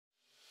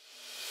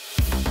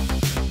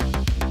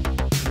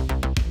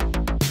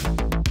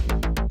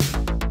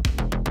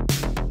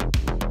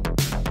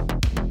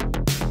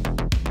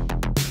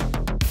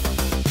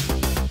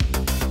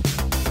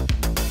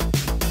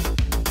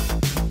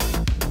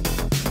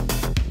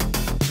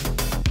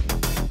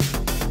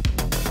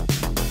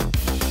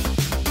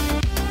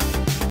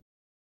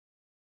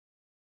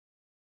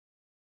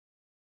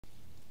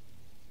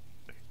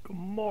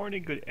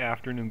morning, good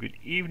afternoon, good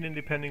evening,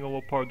 depending on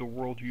what part of the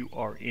world you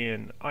are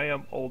in. I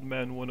am Old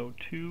Man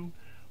 102.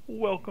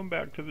 Welcome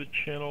back to the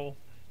channel,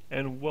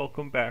 and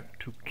welcome back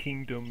to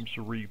Kingdoms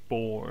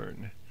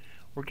Reborn.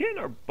 We're getting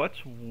our butts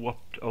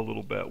whooped a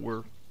little bit.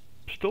 We're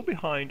still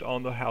behind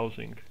on the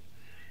housing.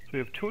 So we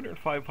have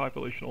 205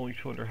 population, only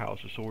 200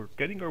 houses. So we're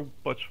getting our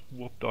butts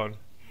whooped on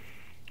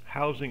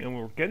housing, and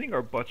we're getting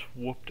our butts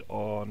whooped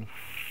on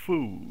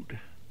food.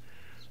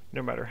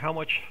 No matter how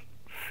much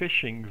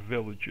fishing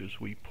villages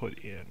we put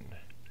in.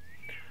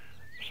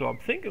 So I'm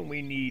thinking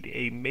we need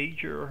a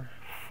major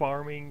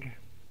farming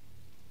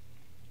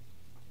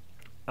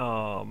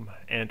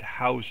and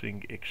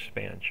housing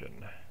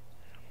expansion.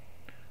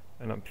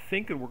 And I'm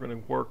thinking we're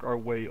going to work our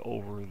way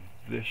over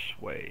this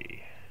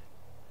way.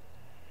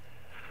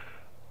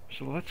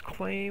 So let's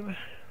claim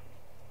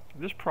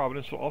this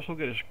province will also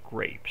get us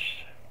grapes.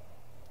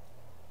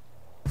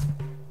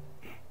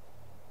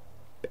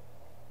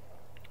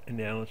 And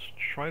then let's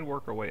try and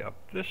work our way up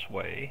this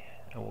way,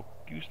 and we'll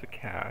use the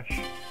cash.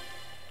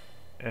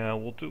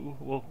 And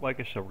we'll like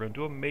I said, we're going to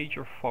do a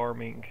major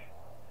farming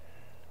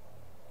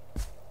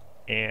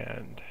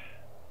and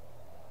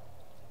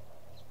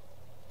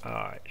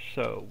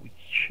so we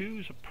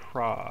choose a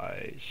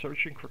prize.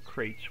 Searching for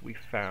crates we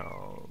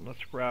found.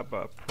 Let's grab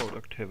a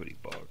productivity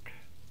book.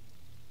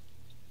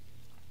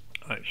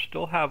 I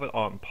still have it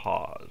on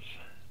pause.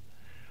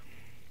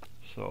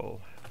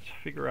 So let's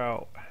figure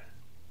out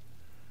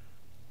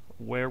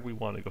where we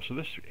want to go. So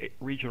this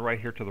region right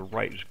here to the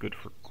right is good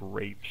for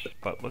grapes,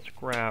 but let's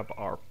grab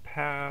our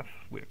path.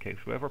 Okay, so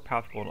we have our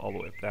path going all the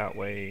way up that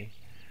way.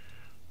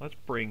 Let's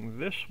bring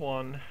this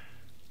one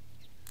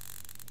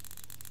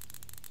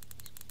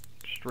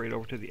straight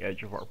over to the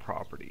edge of our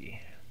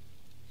property.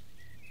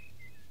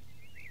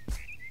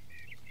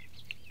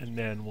 And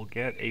then we'll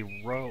get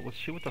a row. Let's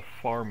see what the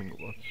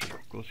farming,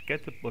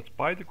 let's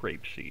buy the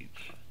grape seeds.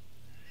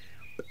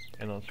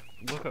 And let's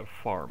look at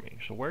farming.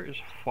 So where is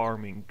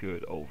farming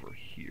good over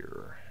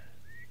here?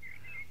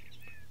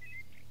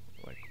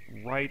 Like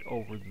right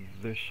over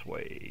this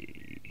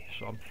way.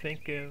 So I'm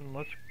thinking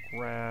let's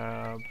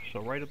grab,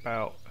 so right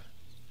about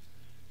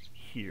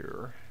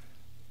here.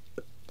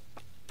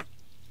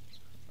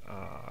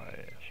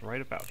 So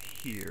right about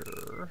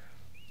here.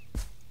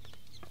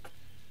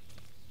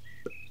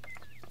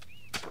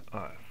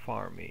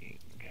 Farming.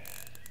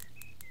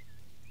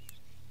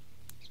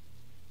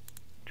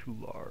 Too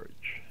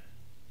large.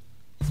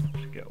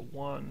 Let's get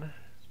one.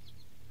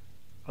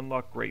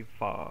 Unlock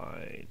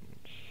grapevines.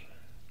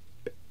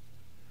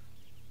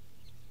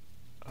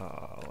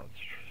 So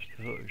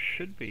there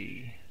should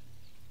be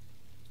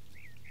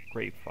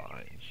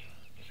grapevines.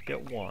 Let's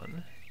get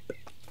one.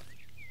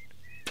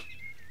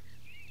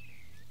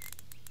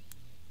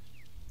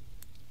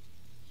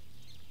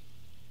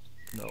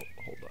 No,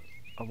 hold on.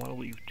 I want to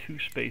leave 2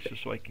 spaces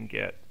so I can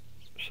get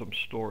some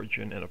storage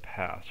in and a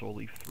path. So I'll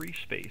leave 3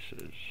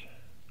 spaces.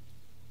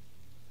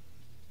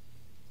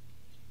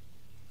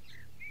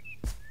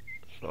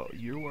 So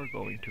you are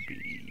going to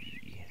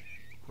be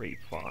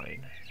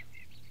grapevine.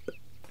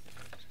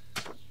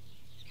 Let's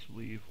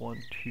leave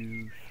 1,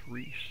 2,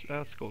 3.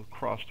 Let's go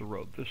across the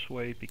road this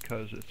way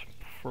because it's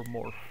for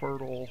more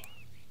fertile.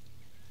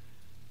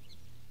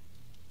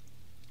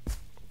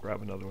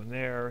 Grab another one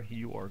there.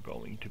 You are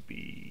going to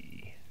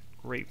be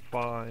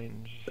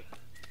grapevines.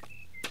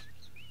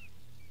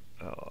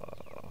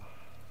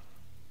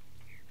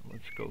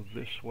 Let's go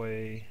this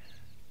way.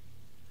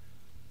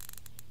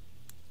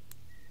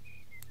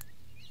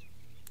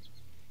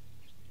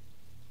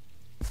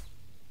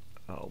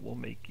 We'll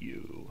make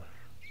you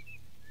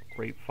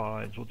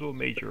grapevines. We'll do a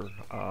major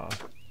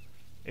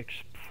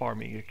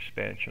farming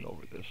expansion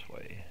over this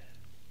way.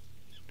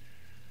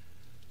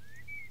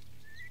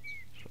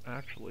 So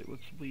actually,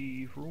 let's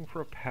leave room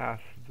for a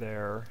path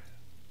there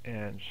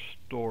and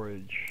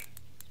storage.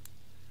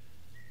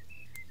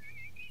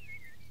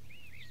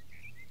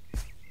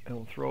 And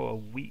we'll throw a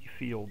wheat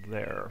field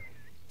there.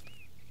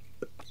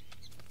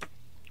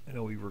 I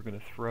know we were going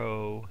to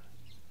throw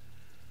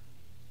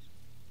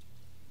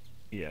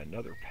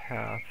another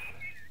path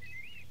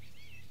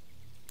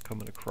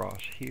coming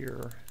across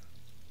here.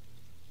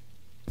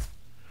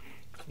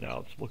 Now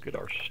let's look at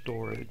our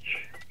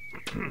storage.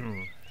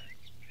 So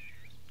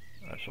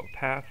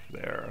path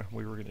there.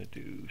 We were going to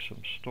do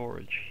some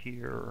storage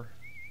here.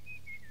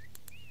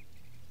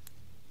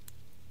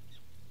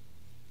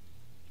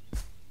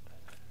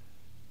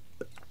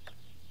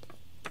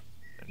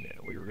 And then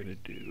we were going to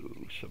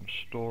do some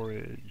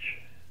storage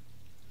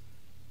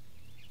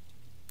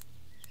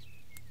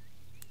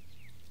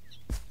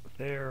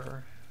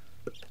there,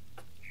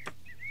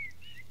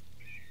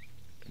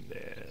 and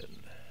then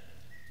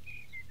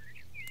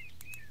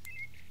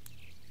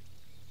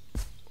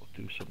we'll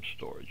do some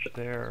storage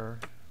there,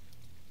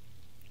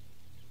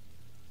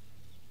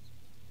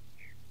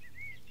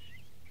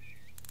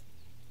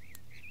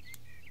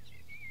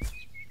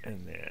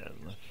 and then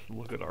let's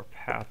look at our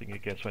pathing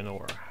again so I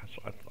know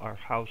our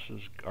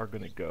houses are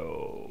going to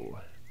go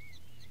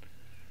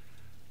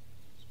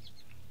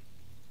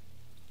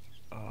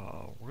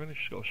we're going to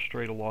just go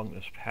straight along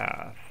this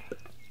path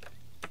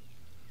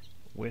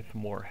with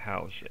more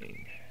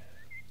housing.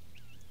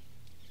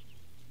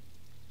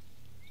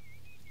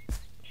 So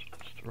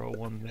let's throw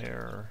one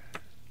there.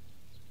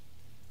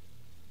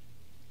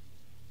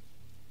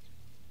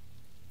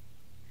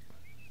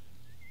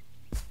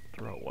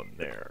 Throw one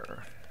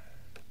there.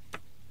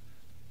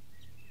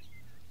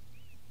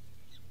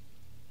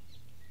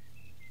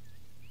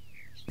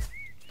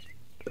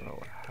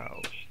 Throw a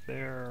house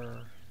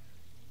there.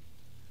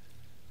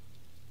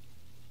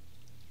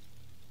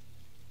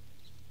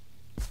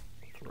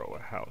 Throw a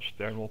house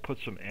there, and we'll put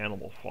some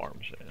animal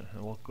farms in.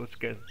 And let's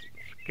get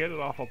it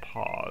off a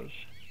pause.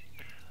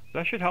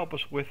 That should help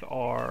us with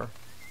our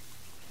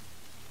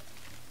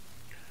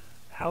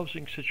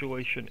housing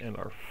situation and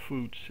our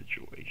food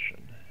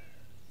situation.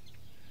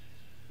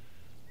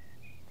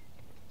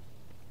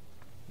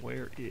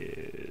 Where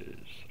is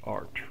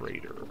our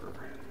trader?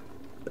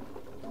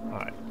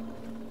 Alright,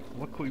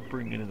 what can we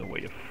bring in the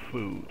way of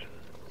food?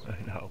 I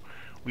know.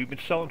 We've been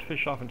selling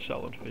fish off and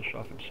selling fish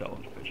off and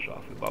selling fish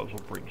off. We might as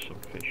well bring some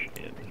fish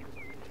in.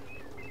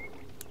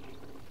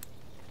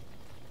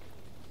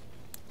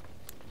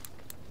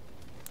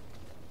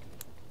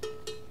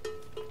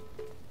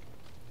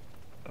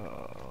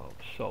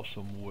 Sell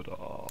some wood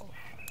off.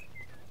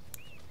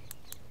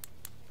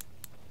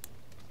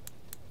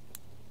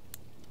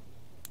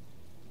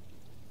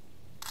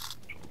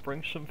 So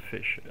bring some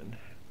fish in.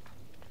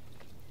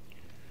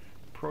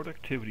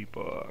 Productivity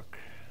book.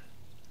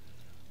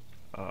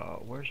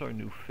 Where's our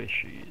new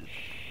fishies?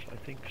 I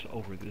think it's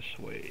over this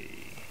way.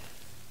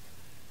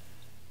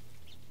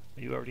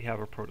 You already have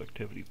a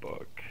productivity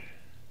book.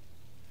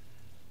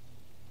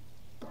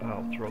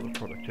 I'll throw the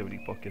productivity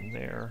book in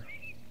there.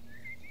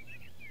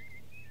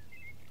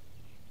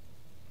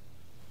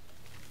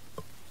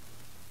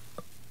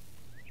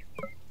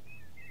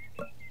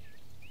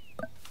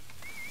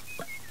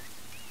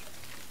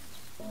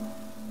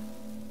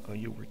 Oh,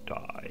 you were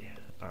die.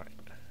 Alright.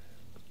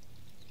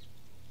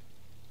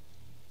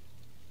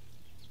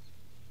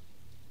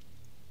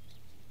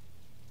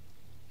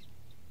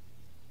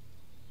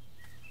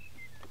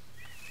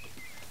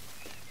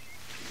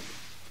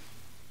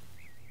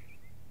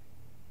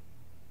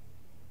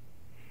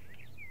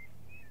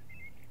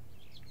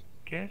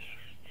 Guess,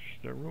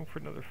 is there room for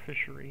another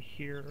fishery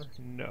here?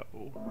 No.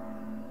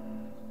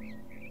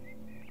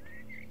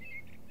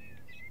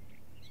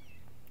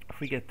 If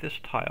we get this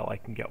tile, I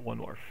can get one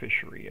more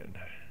fishery in.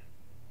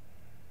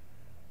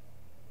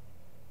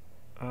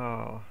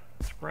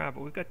 Let's grab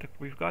it.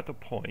 We've got the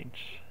points.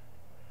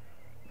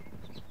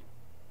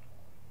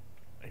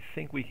 I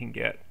think we can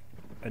get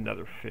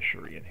another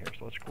fishery in here.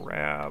 So let's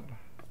grab.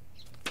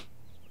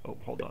 Oh,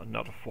 hold on,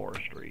 not a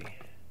forestry.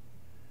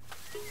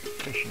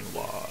 Fishing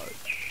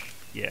lodge.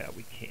 Yeah,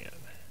 we can.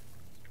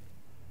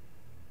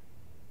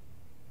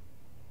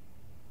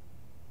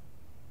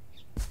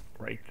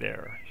 Right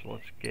there. So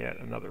let's get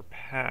another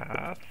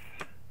path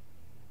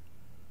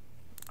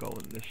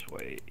going this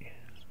way.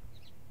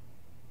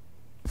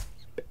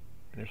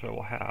 And this way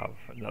we'll have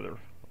another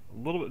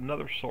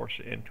source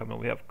of income. And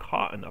we have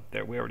cotton up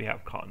there. We already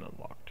have cotton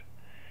unlocked.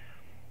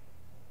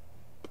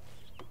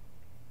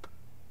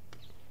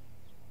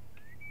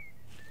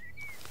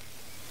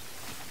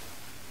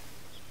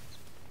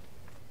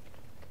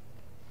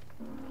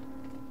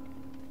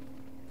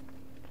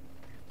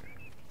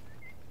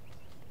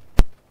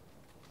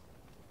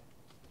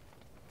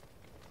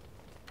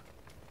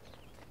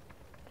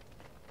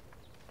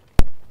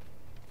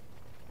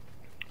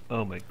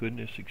 Oh my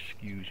goodness,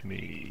 excuse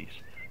me.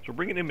 So we're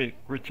bringing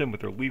immigrants in, but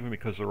they're leaving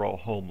because they're all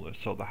homeless.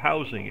 So the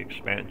housing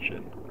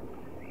expansion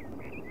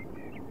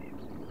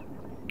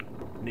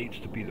needs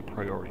to be the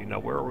priority.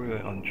 Now, where are we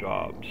on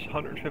jobs?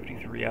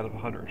 153 out of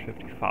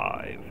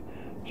 155.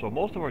 So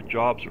most of our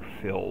jobs are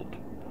filled,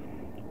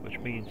 which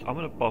means I'm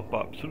going to bump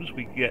up. As soon as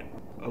we get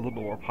a little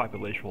bit more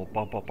population, we'll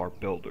bump up our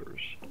builders.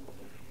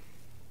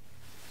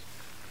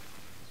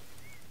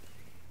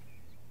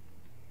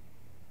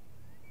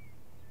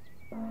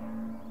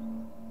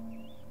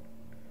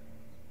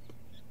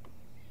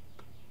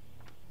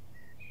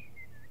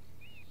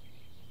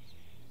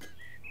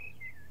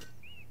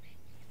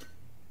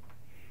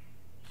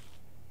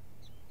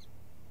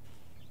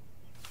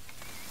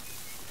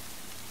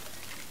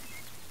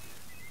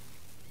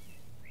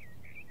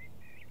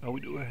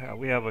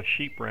 We have a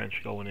sheep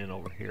ranch going in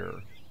over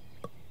here,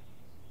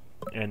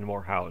 and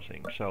more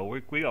housing. So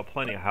we got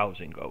plenty of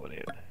housing going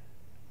in.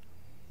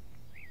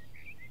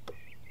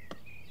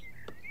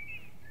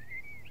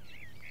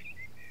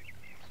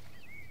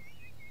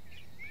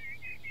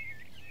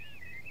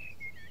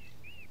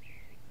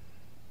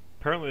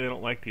 Apparently they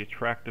don't like the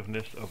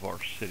attractiveness of our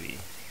city.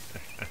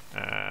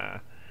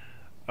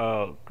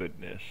 Oh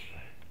goodness.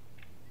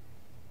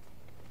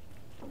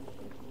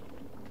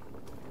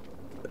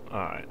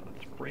 Alright,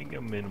 let's bring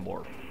them in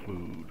more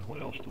food. What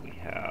else do we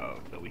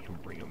have that we can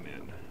bring them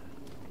in?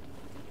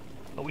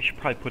 Oh, we should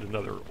probably put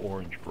another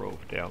orange grove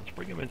down. Let's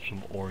bring them in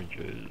some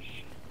oranges.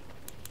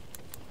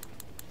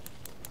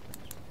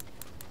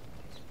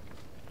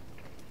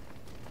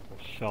 We'll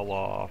sell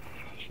off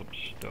some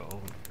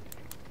stone.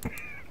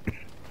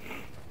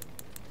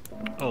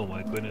 Oh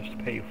my goodness,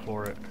 pay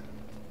for it.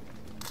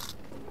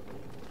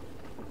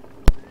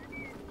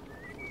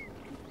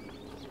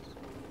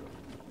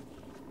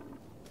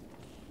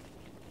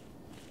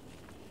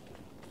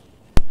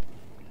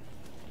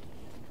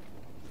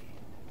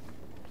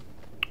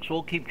 So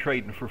we'll keep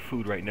trading for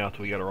food right now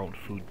till we get our own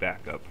food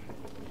backup.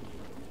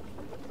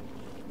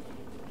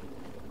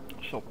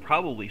 So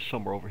probably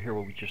somewhere over here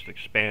where we just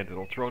expanded,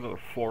 I'll throw another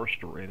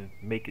forester in and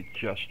make it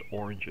just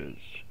oranges.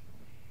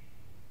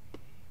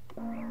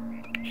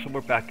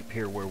 Somewhere back up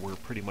here where we're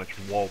pretty much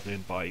walled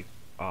in by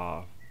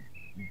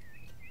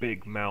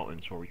big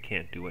mountains where we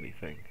can't do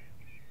anything.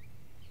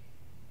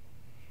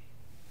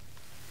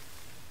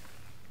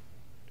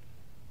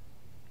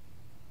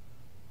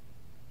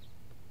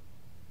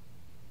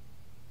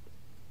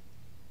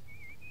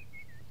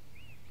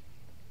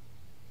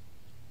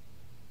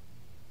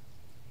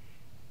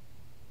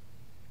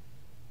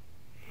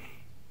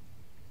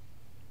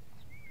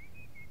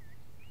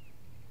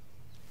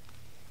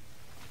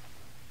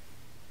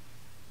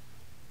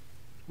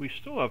 We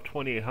still have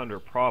 2,800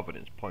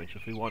 Providence points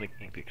if we want to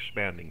keep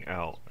expanding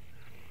out.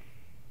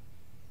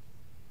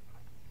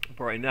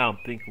 But right now I'm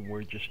thinking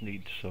we just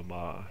need some,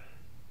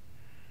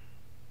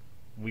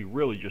 we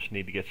really just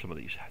need to get some of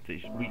these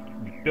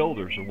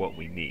builders are what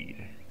we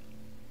need.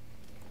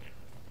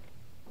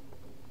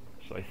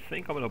 So I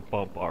think I'm going to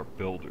bump our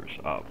builders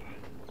up.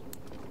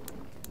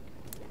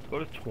 Let's go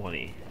to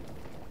 20.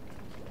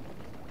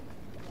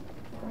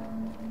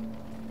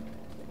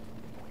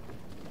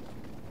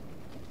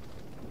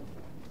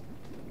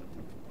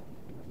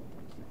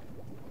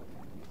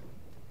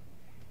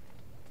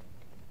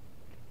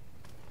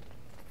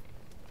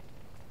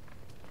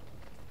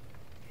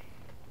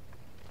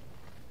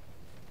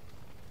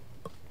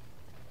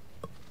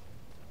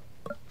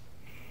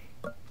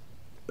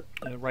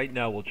 And right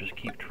now we'll just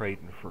keep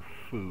trading for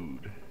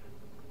food.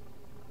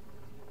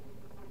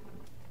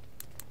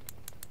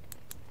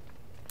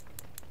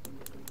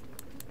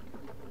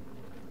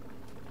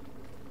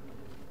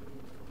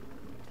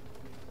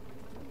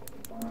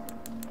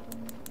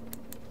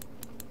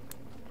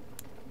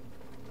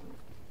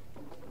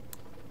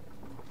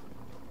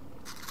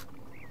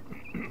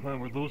 Well,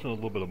 we're losing a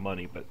little bit of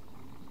money, but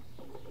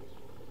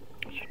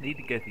just need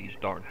to get these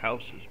darn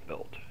houses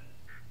built.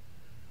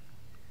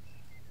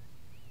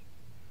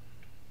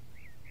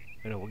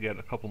 And we'll get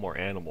a couple more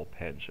animal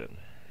pens in.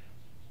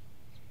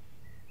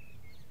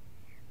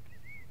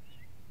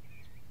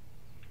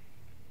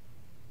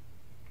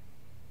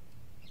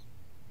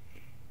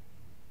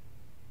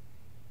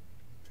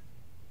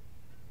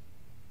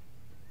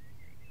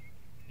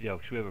 Yeah,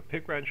 so we have a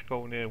pig ranch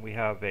going in. We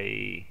have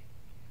a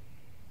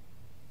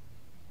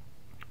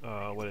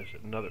what is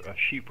it? A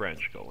sheep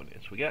ranch going in.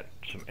 So we got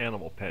some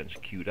animal pens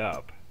queued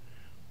up.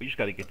 We just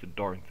got to get the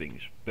darn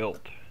things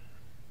built.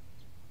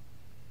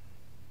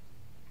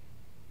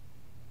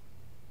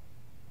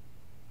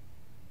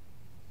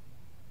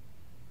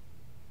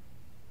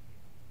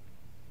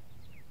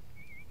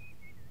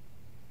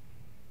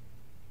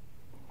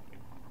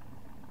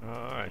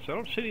 Alright, so I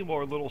don't see any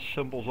more little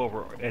symbols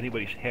over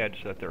anybody's heads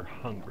that they're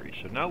hungry.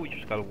 So now we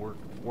just got to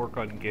work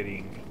on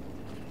getting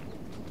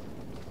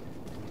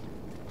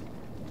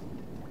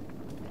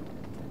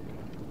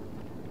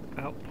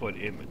output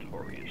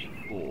inventory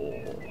is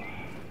full.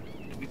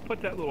 Did we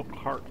put that little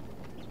cart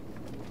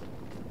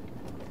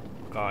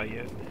guy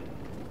in?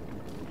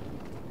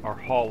 Our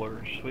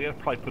haulers. We gotta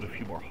probably put a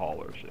few more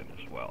haulers in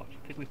as well.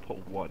 I think we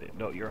put one in.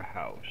 No, your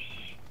house.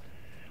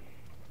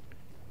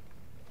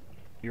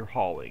 Your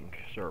hauling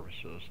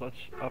services. Let's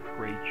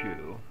upgrade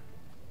you.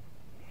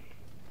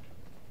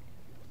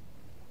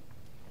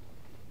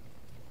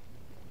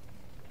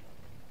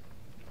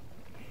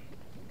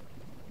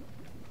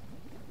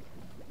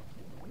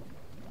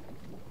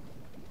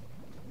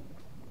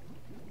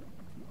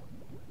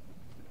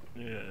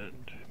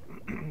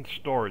 And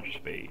storage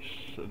space,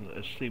 and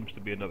this seems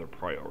to be another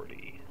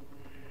priority.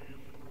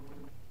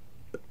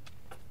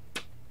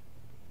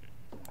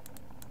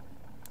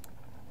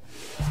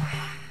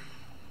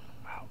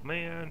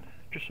 Man,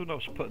 just when I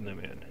was putting them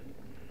in.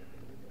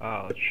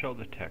 Let's show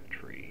the tech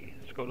tree.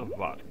 Let's go to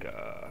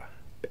vodka.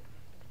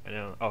 And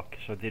then, okay,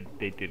 so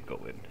they did go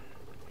in.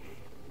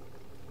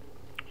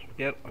 So we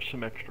get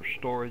some extra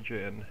storage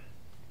in.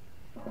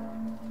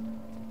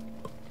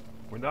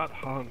 We're not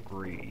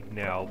hungry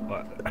now,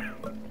 but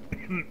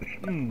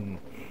I'm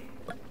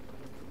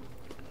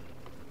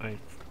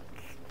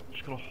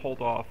just gonna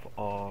hold off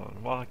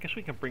on. Well, I guess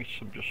we can bring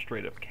some just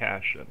straight up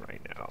cash in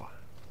right now.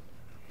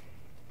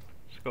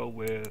 Go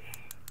with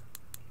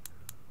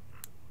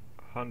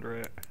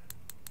 100,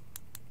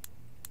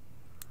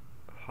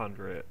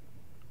 100,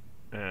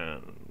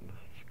 and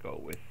let's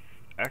go with,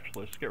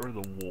 actually let's get rid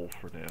of the wool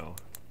for now.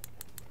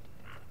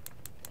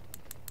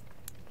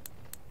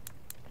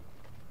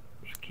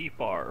 Just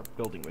keep our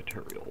building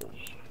materials.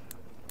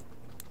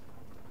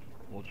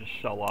 We'll just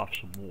sell off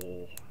some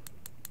wool.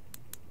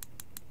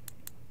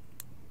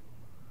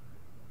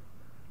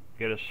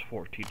 Get us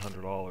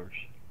 $1,400.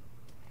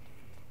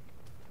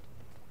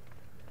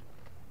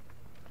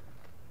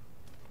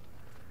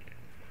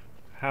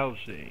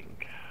 housing.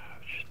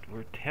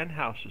 We're 10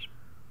 houses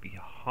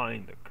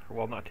behind the curve.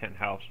 Well, not 10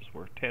 houses.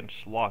 We're 10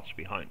 slots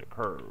behind the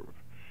curve.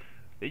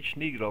 They just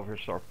need to get over here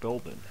and start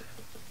building.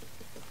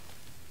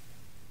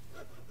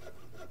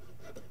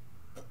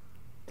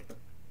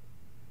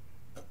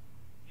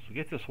 So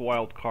get this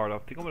wild card. I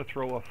think I'm going to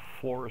throw a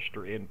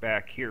forester in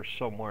back here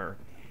somewhere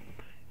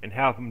and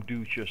have them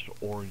do just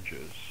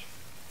oranges.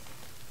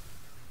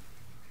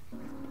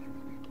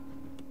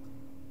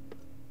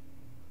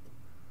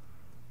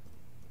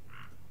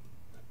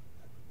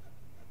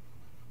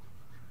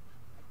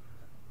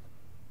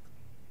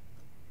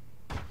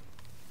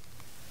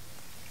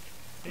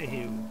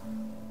 Hey,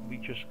 we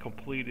just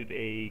completed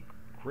a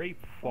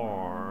grape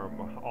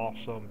farm.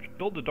 Awesome.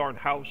 Build the darn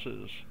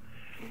houses.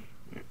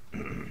 I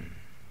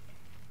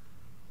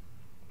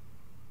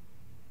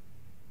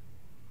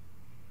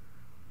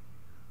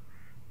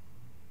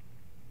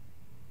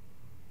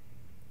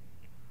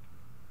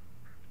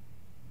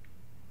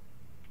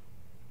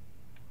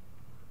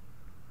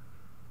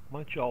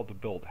want y'all to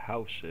build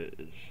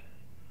houses.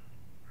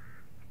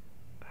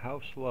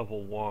 House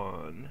level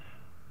 1.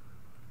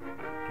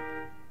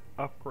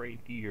 Upgrade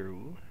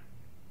you.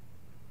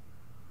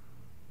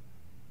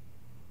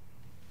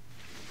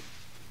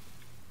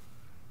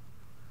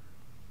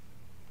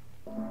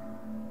 So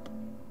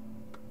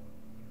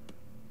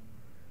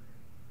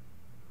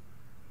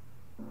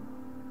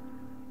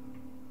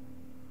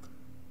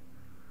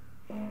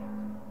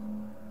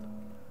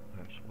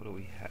what do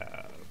we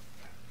have?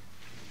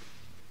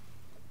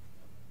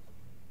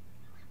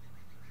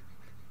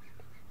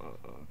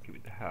 Give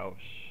me the house.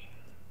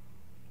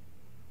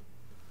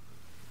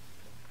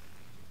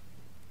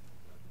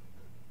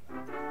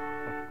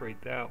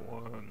 Upgrade that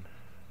one.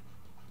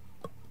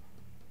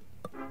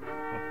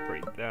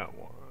 Upgrade that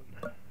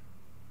one.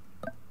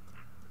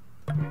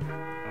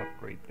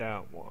 Upgrade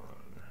that one.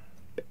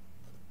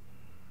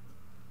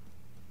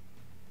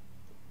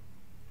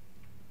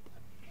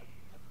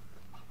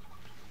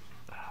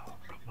 Oh,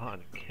 come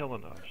on,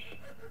 killing us.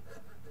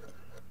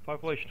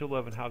 Population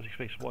 211, housing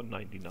space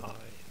 199.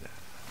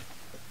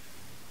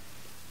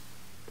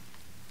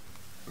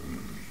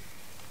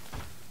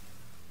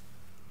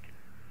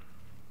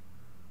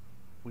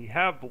 We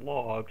have the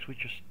logs, we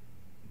just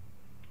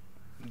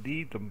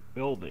need them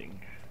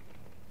building.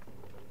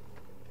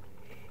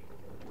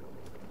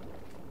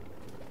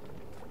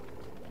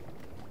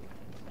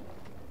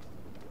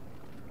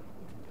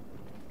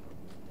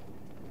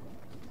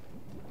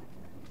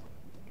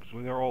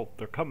 So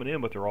they're coming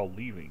in, but they're all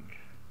leaving.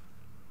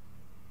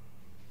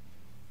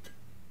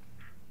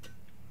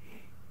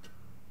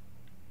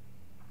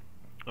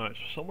 Alright,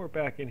 so somewhere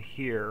back in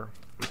here,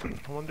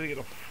 I wanted to get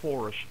a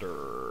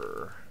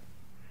forester.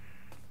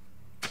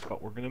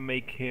 But we're going to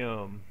make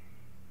him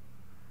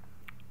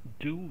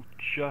do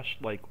just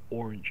like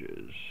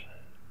oranges.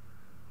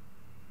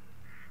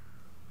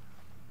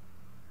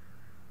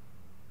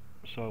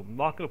 So I'm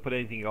not going to put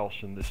anything else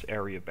in this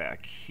area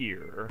back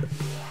here.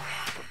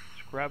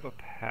 Let's grab a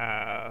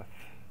path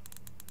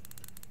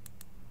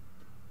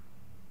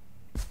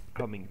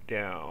coming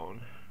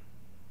down.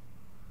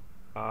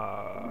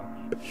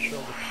 Show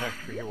the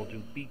texture here. We'll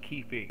do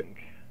beekeeping.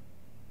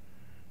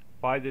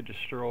 By the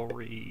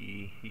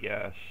distillery,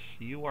 yes,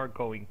 you are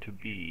going to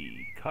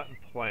be cut and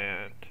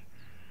plant,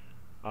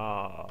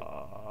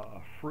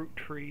 fruit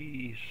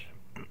trees.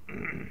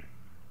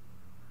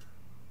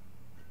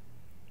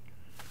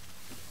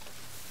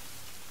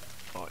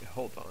 Oh,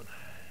 hold on.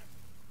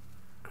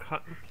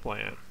 Cut and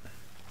plant.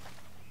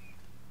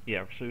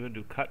 Yeah, so you're going to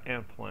do cut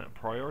and plant.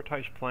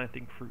 Prioritize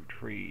planting fruit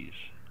trees.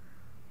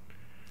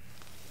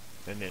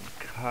 And then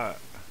cut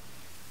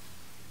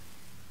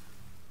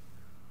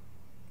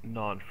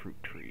non-fruit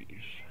trees.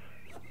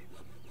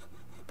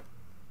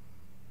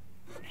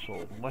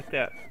 So let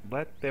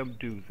them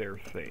do their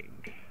thing.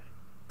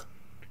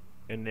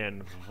 And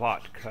then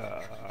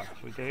vodka. So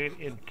we get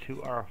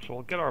into our, so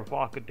we'll get our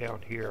vodka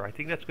down here. I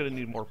think that's going to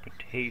need more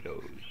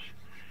potatoes.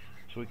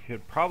 So we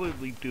could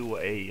probably do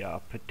a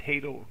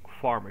potato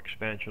farm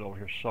expansion over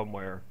here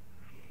somewhere.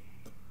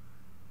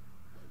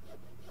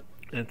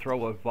 And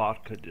throw a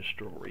vodka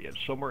distillery in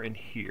somewhere in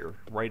here,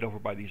 right over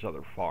by these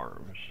other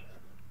farms.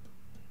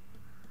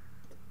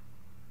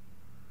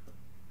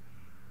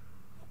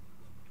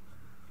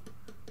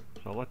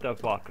 So I'll let that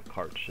vodka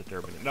card sit there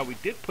a minute. Now we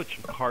did put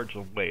some cards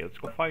away. Let's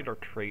go find our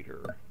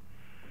trader.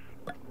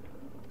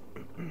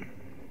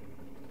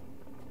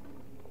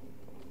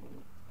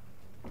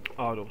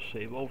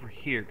 Autosave over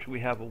here. So we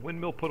have a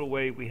windmill put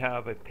away, we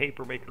have a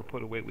paper maker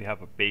put away, we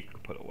have a baker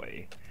put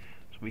away.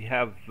 So we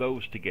have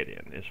those to get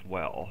in as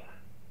well.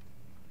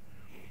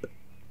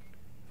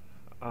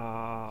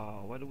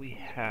 What do we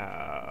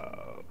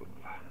have?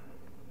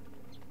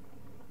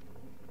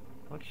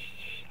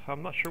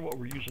 I'm not sure what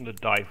we're using the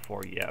die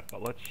for yet,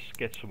 but let's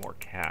get some more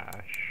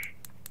cash.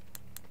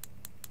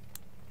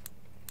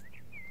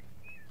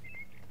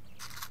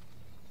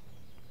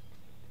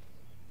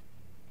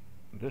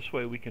 This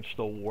way we can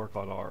still work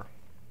on our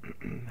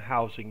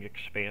housing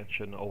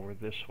expansion over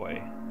this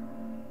way.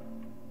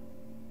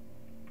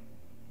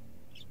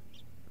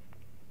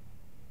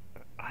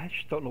 I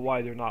just don't know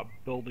why they're not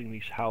building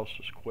these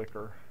houses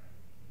quicker.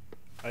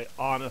 I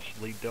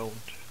honestly don't.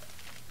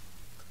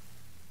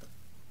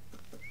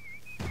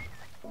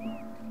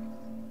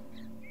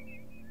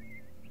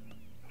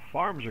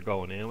 Farms are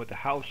going in, but the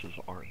houses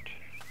aren't.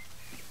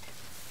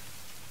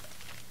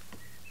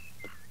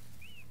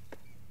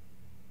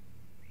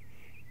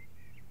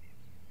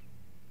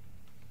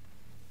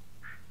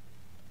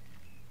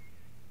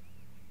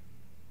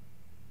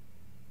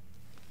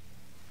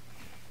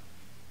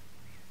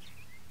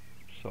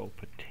 So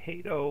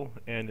potato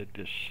and a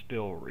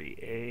distillery,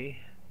 eh?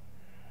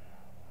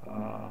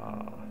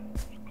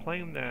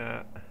 Claim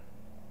that.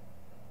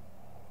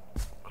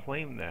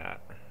 Claim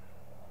that.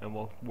 And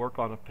we'll work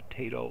on a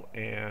potato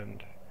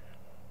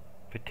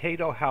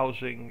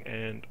housing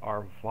and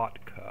our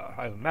vodka.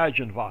 I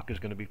imagine vodka is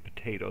going to be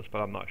potatoes, but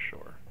I'm not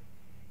sure.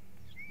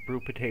 Brew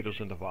potatoes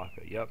into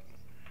vodka, yep.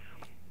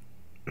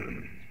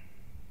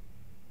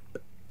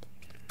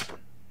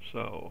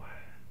 So,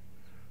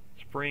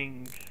 let's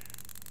bring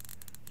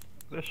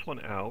this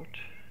one out.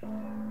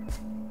 Let's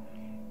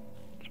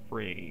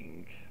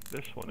bring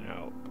this one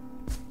out.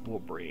 We'll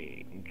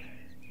bring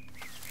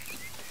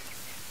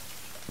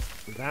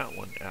that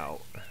one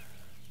out.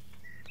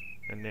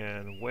 And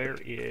then where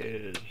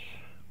is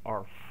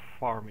our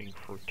farming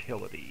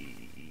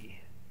fertility?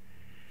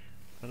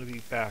 It's going to be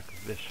back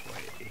this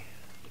way.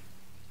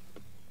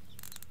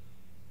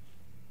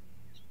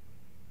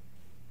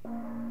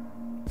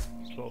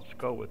 So let's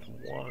go with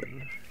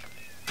 1.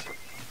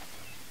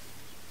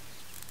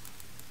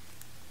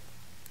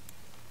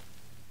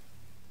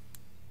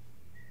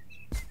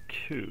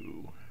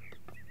 2.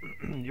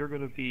 You're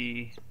going to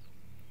be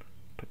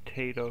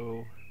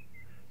potato.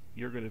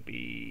 You're going to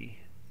be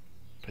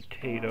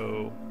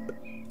potato.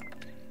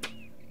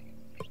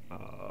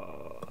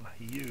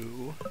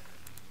 You.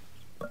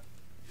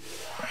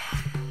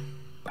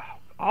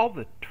 All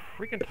the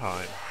freaking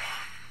time.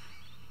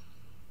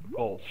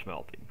 Gold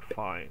smelting.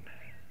 Fine.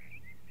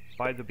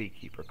 Buy the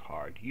beekeeper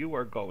card. You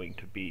are going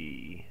to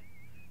be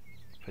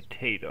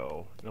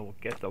potato. And then we'll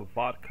get the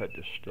vodka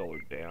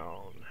distiller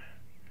down.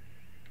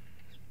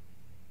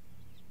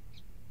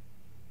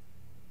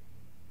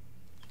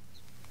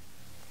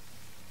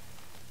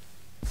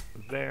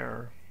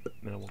 There.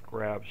 And then we'll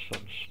grab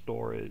some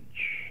storage.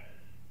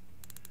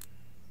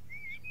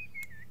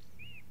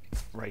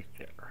 Right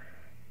there.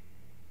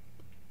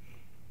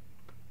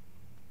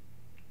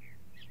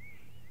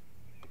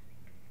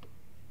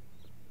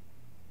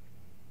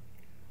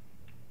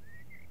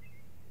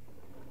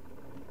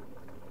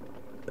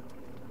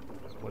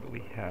 What do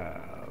we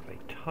have? A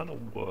ton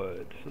of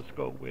wood. So let's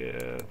go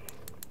with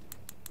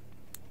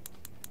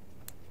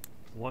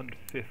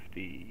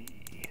 150.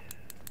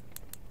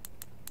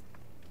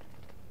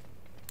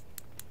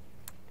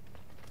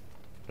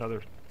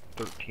 Another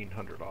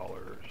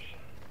 $1,300.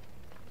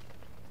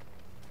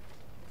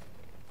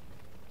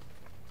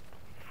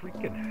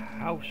 Freaking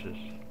houses.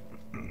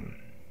 I'm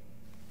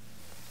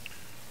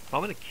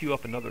going to queue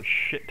up another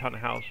shit ton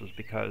of houses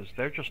because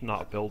they're just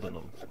not building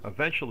them.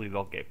 Eventually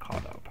they'll get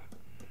caught up.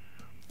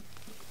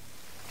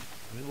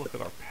 Let me look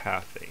at our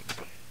pathing.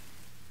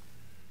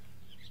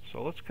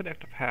 So let's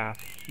connect a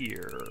path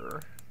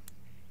here.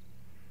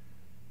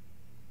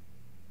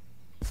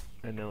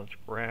 And then let's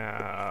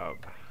grab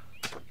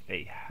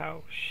a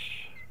house.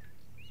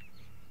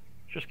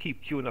 Just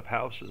keep queuing up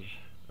houses.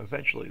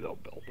 Eventually they'll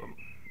build them.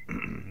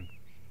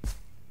 Let's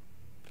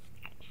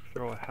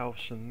throw a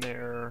house in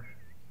there.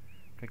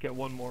 Can I get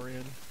one more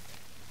in?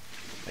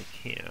 I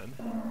can.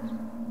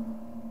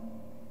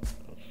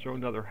 Let's throw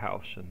another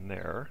house in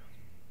there.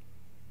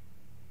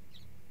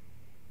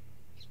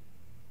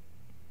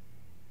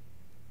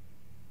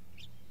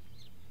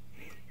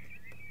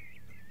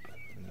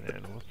 And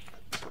then what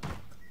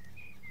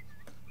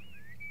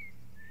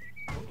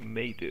we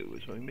may do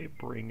is we may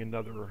bring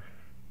another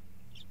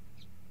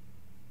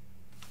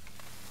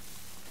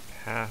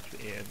path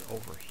in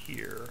over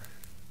here.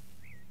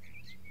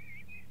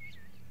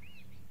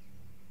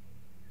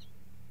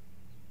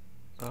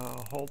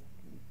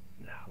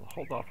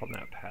 Hold off on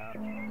that path.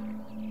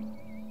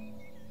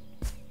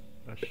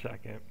 A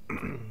second.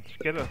 Let's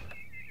get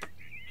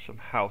some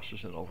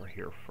houses in over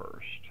here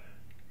first,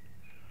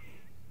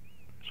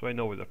 so I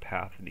know where the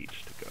path needs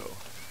to go.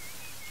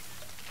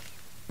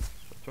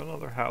 So throw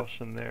another house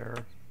in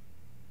there.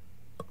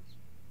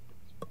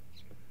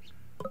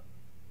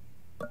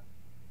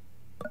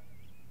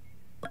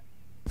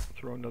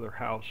 Throw another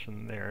house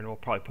in there, and we'll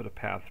probably put a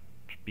path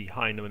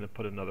behind them and then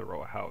put another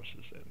row of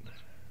houses in.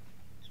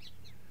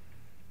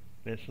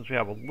 And since we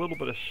have a little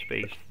bit of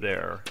space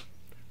there,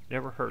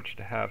 never hurts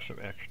to have some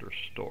extra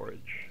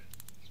storage.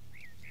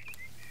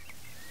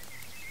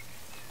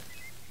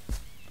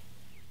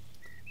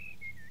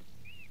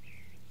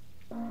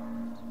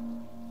 And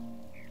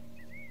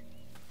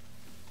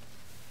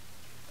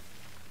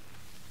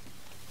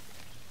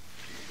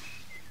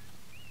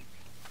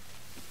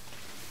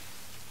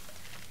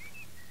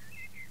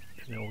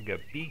then we'll get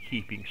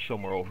beekeeping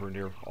somewhere over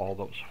near all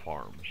those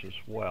farms as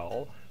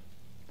well.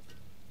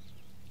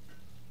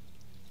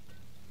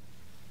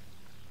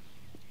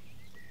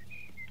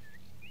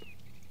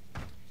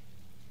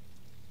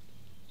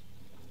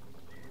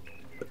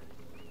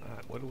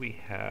 what do we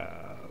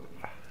have?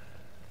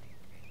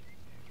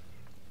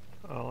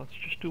 Let's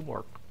just do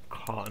more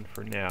con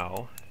for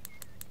now.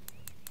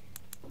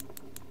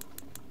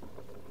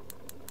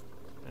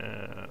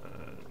 And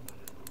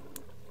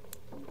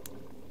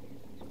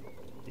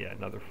yeah,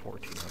 another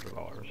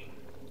 $1,400.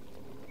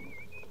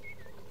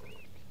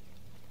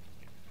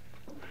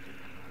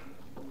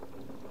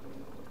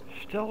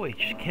 Still, we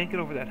just can't get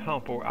over that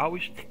hump. We're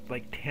always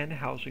like 10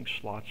 housing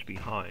slots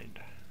behind.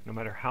 No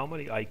matter how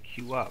many I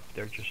queue up,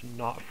 they're just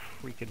not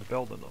freaking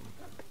building them.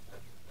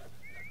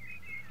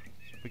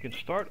 We can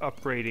start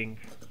upgrading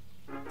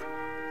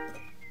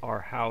our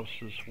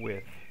houses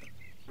with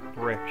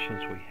bricks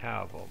since we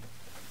have them.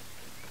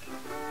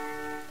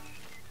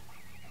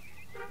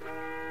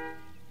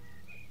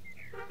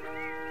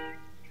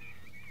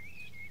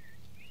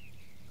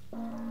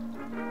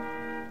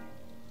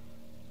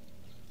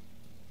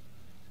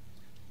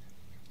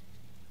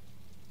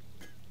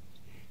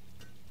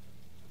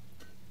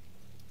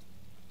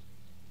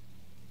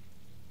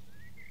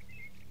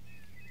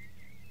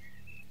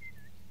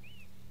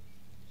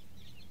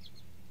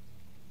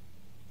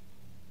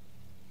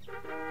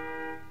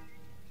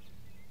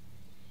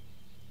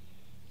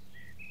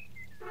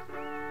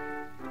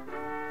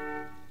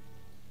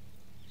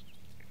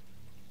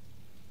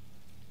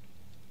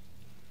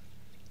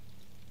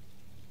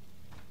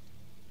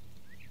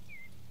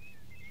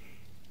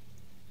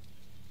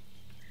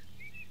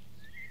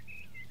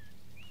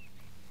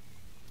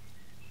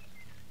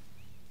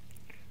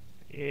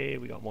 Yay,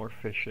 we got more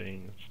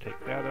fishing. Let's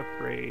take that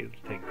upgrade.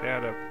 Let's take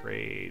that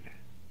upgrade.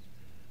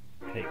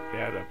 Take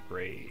that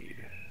upgrade.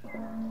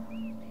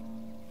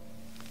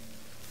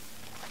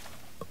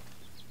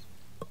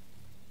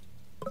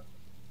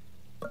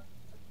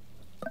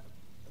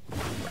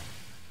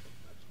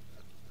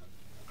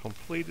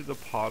 Completed the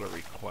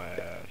pottery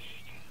quest.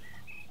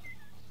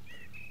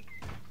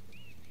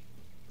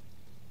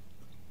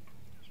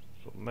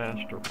 So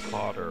master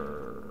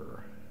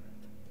potter.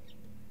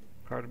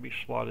 Car to be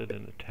slotted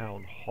in the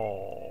town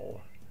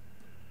hall.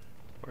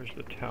 Where's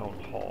the town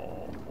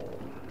hall?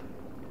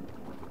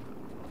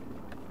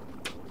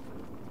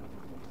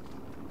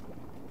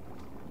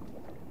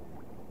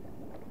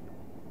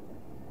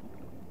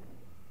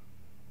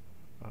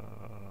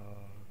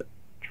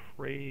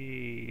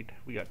 Trade.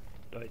 We got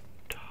a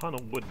ton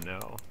of wood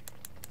now.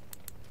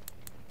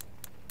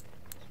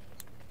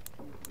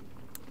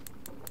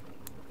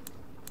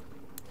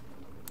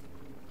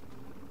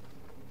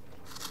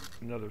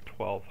 Another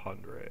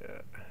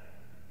 1,200.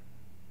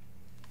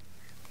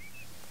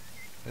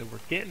 And we're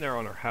getting there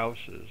on our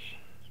houses.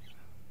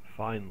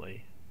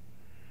 Finally.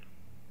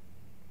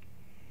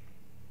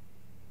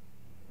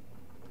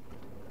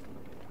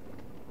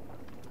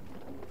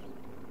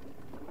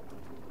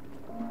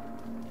 So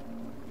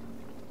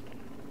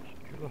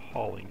here's the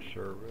hauling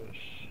service.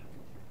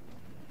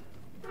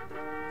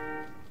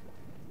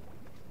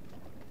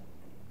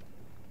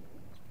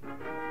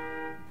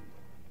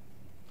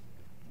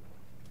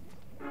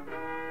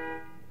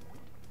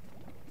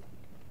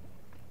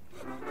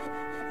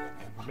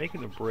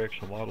 Making the bricks,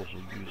 the models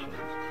will use them.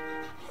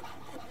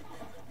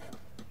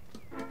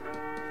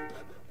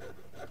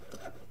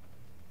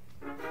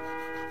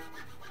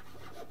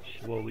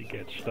 Slowly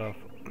get stuff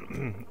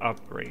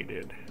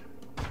upgraded.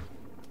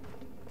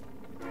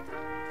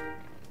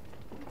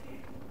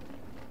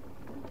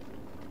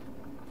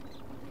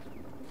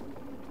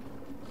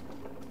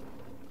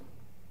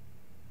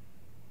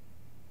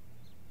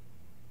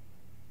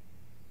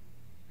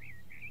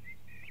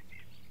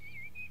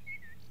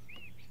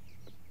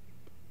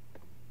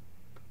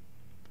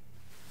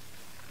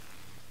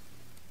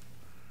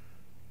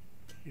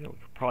 You know, we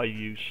could probably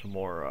use some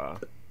more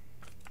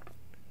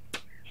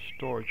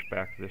storage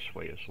back this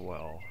way as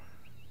well.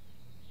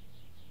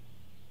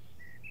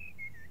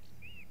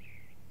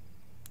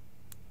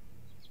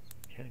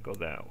 Can't go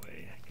that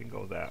way. I can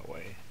go that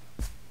way.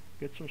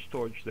 Get some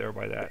storage there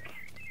by that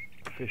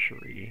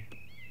fishery.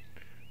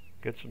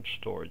 Get some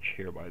storage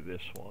here by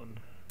this one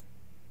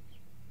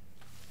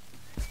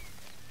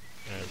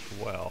as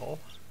well.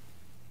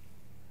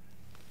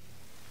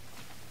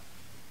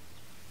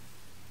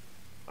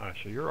 Alright,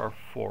 so you're our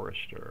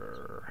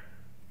forester.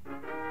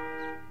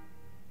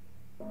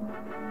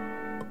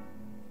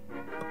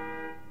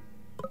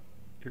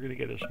 You're gonna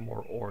get us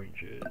more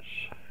oranges.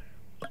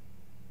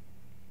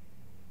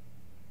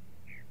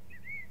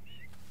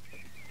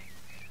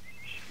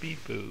 Speed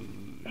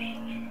boost.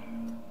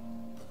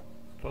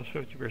 Plus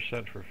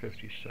 50% for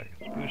 50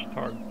 seconds. Boost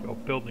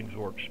target building's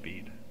work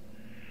speed.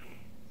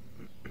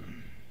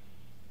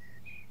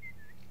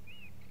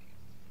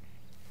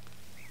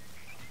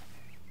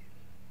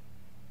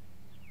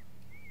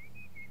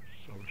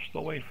 So we're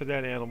still waiting for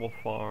that animal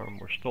farm.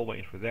 We're still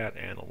waiting for that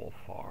animal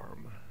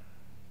farm.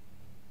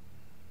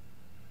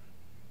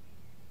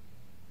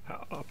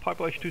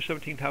 Population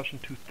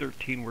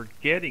 217,213. We're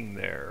getting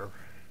there.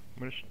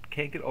 We just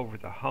can't get over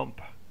the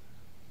hump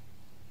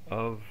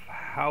of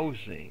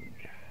housing.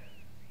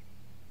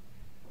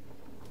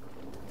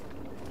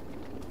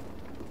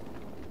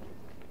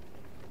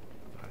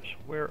 So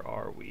where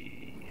are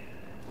we?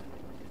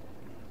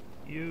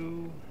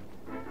 you.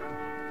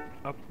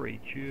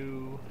 Upgrade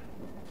you.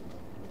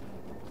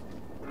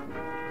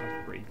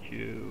 Upgrade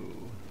you.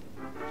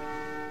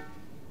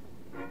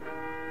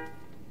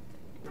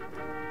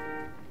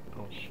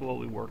 I'll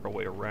slowly work our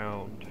way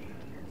around.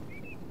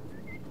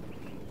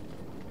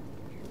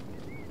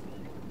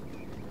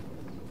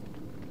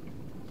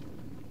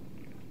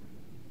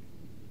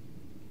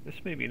 This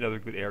may be another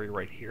good area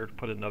right here to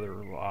put another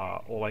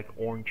like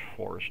orange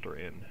forester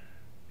in.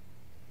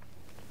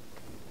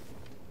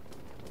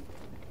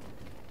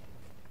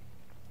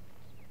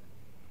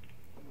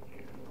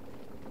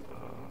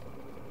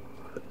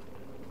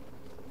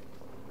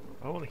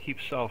 I want to keep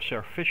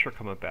our fish are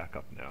coming back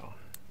up now.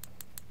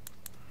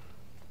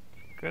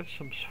 Got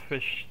some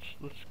fish.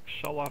 Let's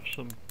sell off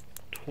some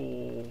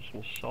tools.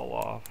 We'll sell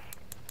off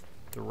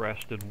the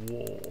rest in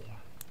wool.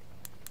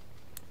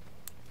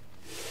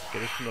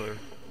 Get us another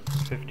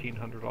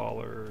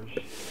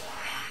 $1,500.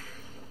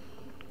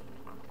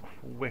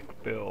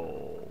 Quick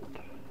build.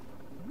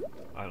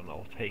 I don't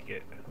know. We'll take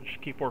it. We'll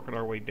just keep working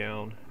our way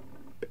down.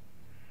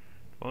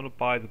 I want to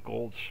buy the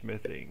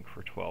goldsmithing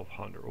for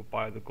 $1,200. We'll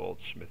buy the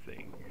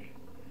goldsmithing.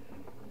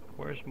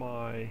 Where's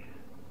my...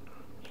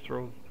 Let's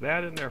throw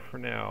that in there for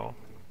now.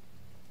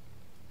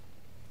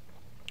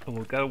 And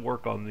we've got to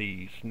work on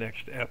these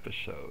next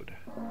episode.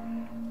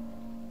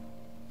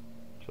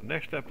 So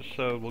next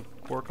episode we'll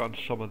work on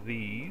some of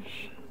these.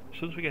 As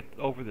soon as we get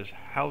over this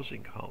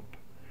housing hump.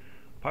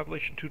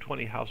 Population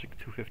 220, housing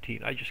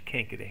 215. I just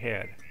can't get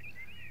ahead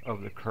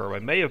of the curve. I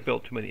may have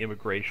built too many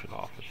immigration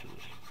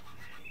offices.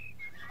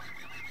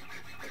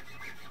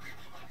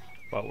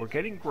 But we're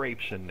getting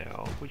grapes in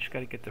now. We just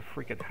got to get the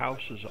freaking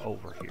houses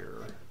over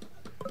here.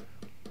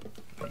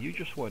 You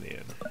just went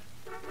in.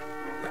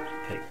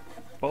 Let's take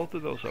both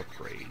of those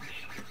upgrades.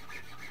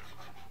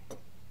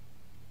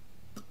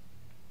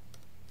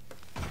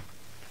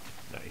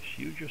 Nice.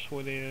 You just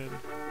went in.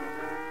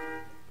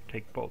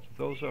 Take both of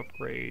those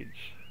upgrades.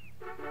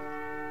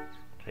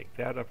 Take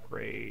that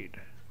upgrade.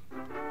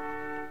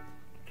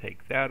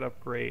 Take that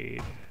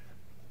upgrade.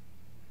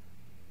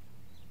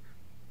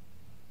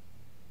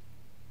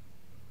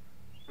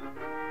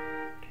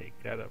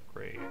 Take that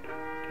upgrade.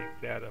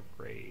 Take that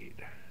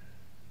upgrade.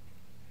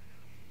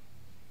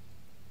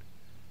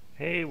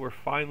 Hey, we're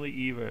finally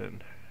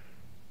even.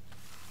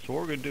 So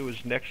what we're going to do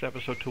is next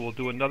episode 2 we'll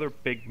do another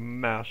big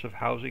massive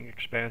housing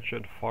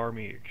expansion,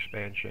 farming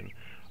expansion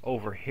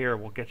over here.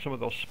 We'll get some of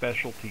those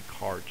specialty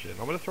cards in.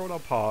 I'm going to throw it on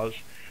pause.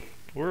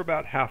 We're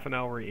about half an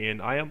hour in.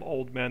 I am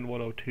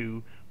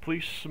OldMan102.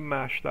 Please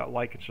smash that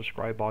like and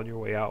subscribe on your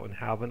way out and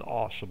have an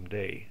awesome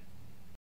day.